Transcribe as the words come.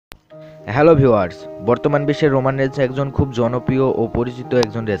Hello viewers, বর্তমান বিশ্বে Roman range একজন খুব জনপ্রিয় ও পরিচিত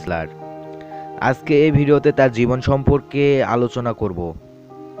একজন রেসলার। আজকে এই ভিডিওতে তার জীবন সম্পর্কে আলোচনা করব।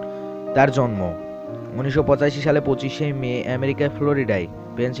 তার জন্ম 1985 সালে 25শে মে আমেরিকার ফ্লোরিডায়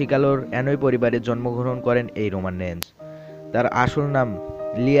পেনসিকালোর অ্যানয় পরিবারে জন্মগ্রহণ করেন এই রোমান রেঞ্জ। তার আসল নাম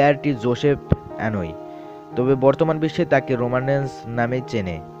লিয়ার্টি জোসেফ অ্যানয়, তবে বর্তমান বিশ্বে তাকে রোমান রেঞ্জ নামেই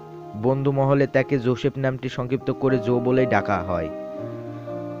চেনে। বন্ধু মহলে তাকে জোসেফ নামটি সংক্ষিপ্ত করে জো বলেই ডাকা হয়।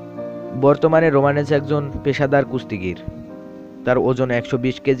 বর্তমানে রোমান রেঞ্জ একজন পেশাদার কুস্তিগির। তার ওজন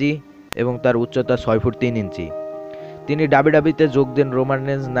 120 কেজি এবং তার উচ্চতা 6 ফুট 3 ইঞ্চি। তিনি ডাব্লিউডাব্লিউইতে যোগ দেন রোমান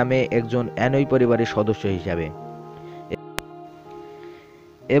রেঞ্জ নামে একজন অ্যানয় পরিবারের সদস্য হিসাবে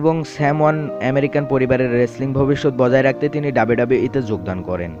এবং স্যামওয়ান আমেরিকান পরিবারের রেসলিং ভবিষ্যৎ বজায় রাখতে তিনি ডাব্লিউডাব্লিউইতে যোগদান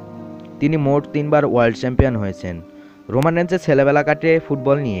করেন। তিনি মোট 3বার ওয়ার্ল্ড চ্যাম্পিয়ন হয়েছেন। রোমান রেঞ্জের ছেলেবেলা কাটে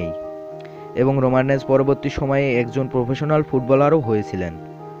ফুটবল নিয়েই এবং রোমান রেঞ্জ পরবর্তী সময়ে একজন প্রফেশনাল ফুটবলারও হয়েছিলেন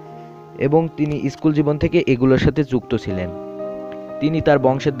এবং তিনি স্কুল জীবন থেকে এগুলোর সাথে যুক্ত ছিলেন। তিনি তার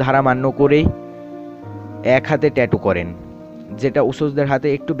বংশের ধারা মান্য করেই এক হাতে ট্যাটু করেন, যেটা উসোসদের হাতে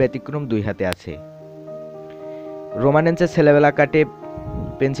একটু ব্যতিক্রম 2 হাতে আছে। রোমান রেঞ্জের ছেলেবেলা কাটে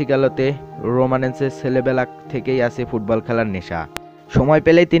পেনসিকালোতে। রোমান রেঞ্জের ছেলেবেলা থেকেই আছে ফুটবল খেলার নেশা। সময়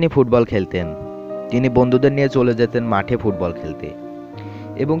পেলেই তিনি ফুটবল খেলতেন। তিনি বন্ধুদের নিয়ে চলে যেতেন মাঠে ফুটবল খেলতে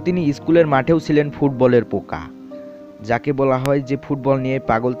এবং তিনি স্কুলের মাঠেও ছিলেন ফুটবলের পোকা। যাকে বলা হয় যে ফুটবল নিয়ে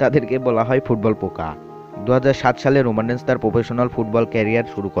পাগল তাদেরকে বলা হয় ফুটবল পোকা। 2007 সালে রোমান রেঞ্জ তার প্রফেশনাল ফুটবল ক্যারিয়ার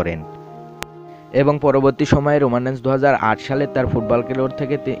শুরু করেন এবং পরবর্তী সময়ে রোমান রেঞ্জ 2008 সালে তার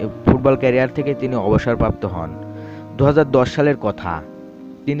ফুটবল ক্যারিয়ার থেকে তিনি অবসরপ্রাপ্ত হন। 2010 সালের কথা,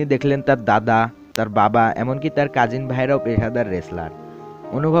 তিনি দেখলেন তার দাদা, তার বাবা, এমনকি তার কাজিন ভাইরাও পেশাদার রেসলার।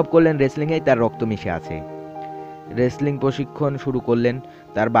 অনুভব করলেন রেসলিংয়েই তার রক্ত মিশে আছে। রেসলিং প্রশিক্ষণ শুরু করলেন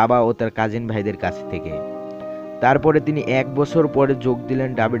তার বাবা ও তার কাজিন ভাইদের কাছ থেকে। তারপরে তিনি 1 বছর পরে যোগ দিলেন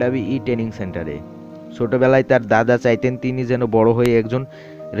ডাব্লিউডাব্লিউই ট্রেনিং সেন্টারে। ছোটবেলায় তার দাদা চাইতেন তিনি যেন বড় হয়ে একজন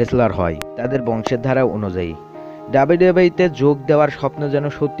রেসলার হয় তাদের বংশের ধারা অনুযায়ী। ডাব্লিউডাব্লিউইতে যোগ দেওয়ার স্বপ্ন যেন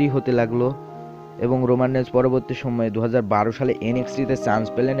সত্যি হতে লাগলো এবং রোমান রেঞ্জ পরবর্তী সময়ে 2012 সালে এনএক্সটিতে চান্স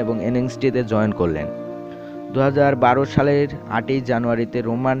পেলেন এবং এনএক্সটিতে জয়েন করলেন। 2012 সালের 8ই জানুয়ারিতে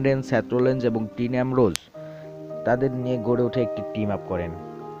রোমান রেঞ্জ, সেথ রোলিন্স এবং ডিন অ্যামব্রোজ তাদের নিয়ে গড়ে ওঠে একটি টিম আপ করেন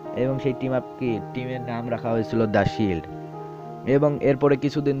এবং সেই টিমের নাম রাখা হয়েছিল দ্য শিল্ড। এবং এরপরে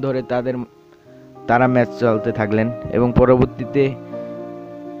কিছুদিন ধরে তারা ম্যাচ চলতে থাকলেন এবং পরবর্তীতে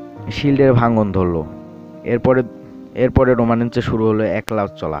শিল্ডের ভাঙন ধরল। এরপরে রোমান রেঞ্জের শুরু হলো একলা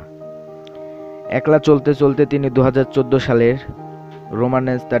চলা। একলা চলতে চলতে তিনি 2014 সালের রোমান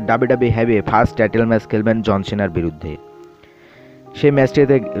রেঞ্জ তার WWE heavy first title match খেলবেন জন সিনার বিরুদ্ধে। সেই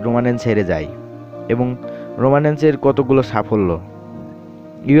ম্যাচটিতে রোমান রেঞ্জ হেরে যায় এবং রোমান রেঞ্জের কতগুলো সাফল্য: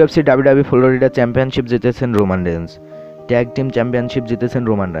 ইউএফসি ডাব্লিউডাব্লিউই ফ্লোরিডা চ্যাম্পিয়নশিপ জিতেছেন Roman range, tag team championship জিতেছেন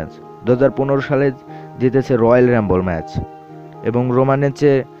রোমান রেঞ্জ, 2015 সালে জিতেছে রয়্যাল রাম্বল ম্যাচ এবং রোমান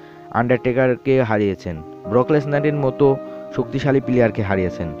রেঞ্জে আন্ডারটেকারকে হারিয়েছেন, ব্রক লেসনারের মতো শক্তিশালী প্লেয়ারকে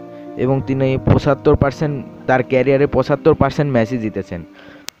হারিয়েছেন এবং তিনি 75% তার ক্যারিয়ারে 75% ম্যাচই জিতেছেন।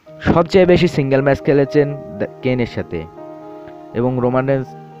 সবচেয়ে বেশি সিঙ্গেল ম্যাচ খেলেছেন কেনের সাথে এবং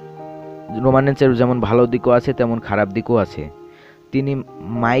রোমান রেঞ্জের যেমন ভালো দিকও আছে তেমন খারাপ দিকও আছে। তিনি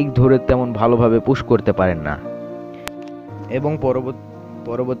মাইক ধরে তেমন ভালোভাবে পুশ করতে পারেন না এবং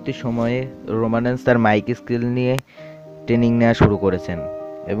পরবর্তী সময়ে রোমান রেঞ্জ তার মাইক স্কিল নিয়ে ট্রেনিং নেওয়া শুরু করেছেন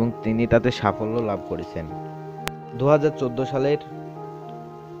এবং তিনি তাতে সাফল্য লাভ করেছেন। 2014 সালের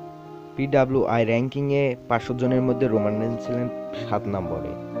পিডাব্লিউআই র্যাঙ্কিংয়ে 500 জনের মধ্যে রোমান রেঞ্জ ছিলেন 7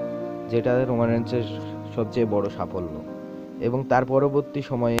 নম্বরে, যেটা রোমান রেঞ্জের সবচেয়ে বড় সাফল্য। এবং তার পরবর্তী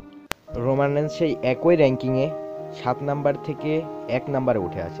সময়ে রোমান রেঞ্জ সেই একই র্যাঙ্কিংয়ে 7 নাম্বার থেকে 1 নম্বরে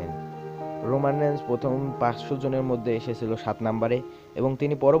উঠে আসেন। রোমান রেঞ্জ প্রথম 500 জনের মধ্যে এসেছিল 7 নম্বরে এবং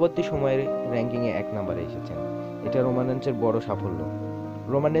তিনি পরবর্তী সময়ের র্যাঙ্কিংয়ে 1 নম্বরে এসেছেন। এটা রোমান রেঞ্জের বড় সাফল্য।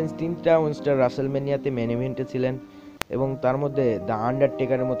 রোমান রেঞ্জ 3টা উইনস্টার রাসেলমেনিয়াতে মেন ইভেন্টে ছিলেন এবং তার মধ্যে দ্য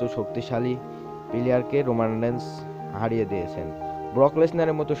আন্ডারটেকারের মতো শক্তিশালী প্লেয়ারকে রোমান রেঞ্জ হারিয়ে দিয়েছেন। ব্রক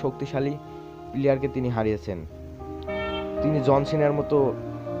লেসনারের মতো শক্তিশালী প্লেয়ারকে তিনি হারিয়েছেন। তিনি জন সিনার মতো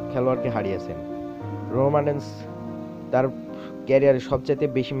খেলোয়াড়কে হারিয়েছেন। রোমান রেঞ্জ তার ক্যারিয়ারে সবচাইতে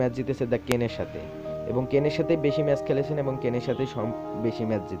বেশি ম্যাচ জিতেছে দ্য কেনের সাথে এবং কেনের সাথে বেশি ম্যাচ খেলেছেন এবং কেনের সাথে বেশি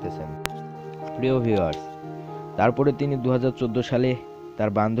ম্যাচ জিতেছেন। প্রিয় ভিউয়ার্স, তারপরে তিনি 2014 সালে তার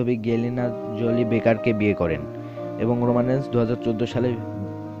বান্ধবী গেলিনা জলি বেকারকে বিয়ে করেন এবং রোমান রেঞ্জ 2014 সালে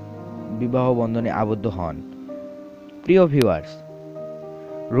বিবাহ বন্ধনে আবদ্ধ হন। প্রিয় ভিউয়ার্স,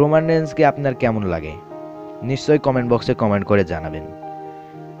 রোমান রেঞ্জকে আপনার কেমন লাগে নিশ্চয়ই কমেন্ট বক্সে কমেন্ট করে জানাবেন।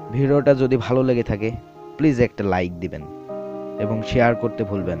 ভিডিওটা যদি ভালো লেগে থাকে প্লিজ একটা লাইক দিবেন এবং শেয়ার করতে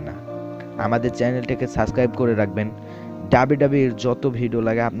ভুলবেন না। আমাদের চ্যানেলটাকে সাবস্ক্রাইব করে রাখবেন, ডাব্লিউডাব্লিউইর যত ভিডিও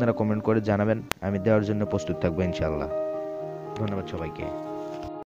লাগে আপনারা কমেন্ট করে জানাবেন, আমি দেওয়ার জন্য প্রস্তুত থাকবো ইনশাআল্লাহ। ধন্যবাদ সবাইকে।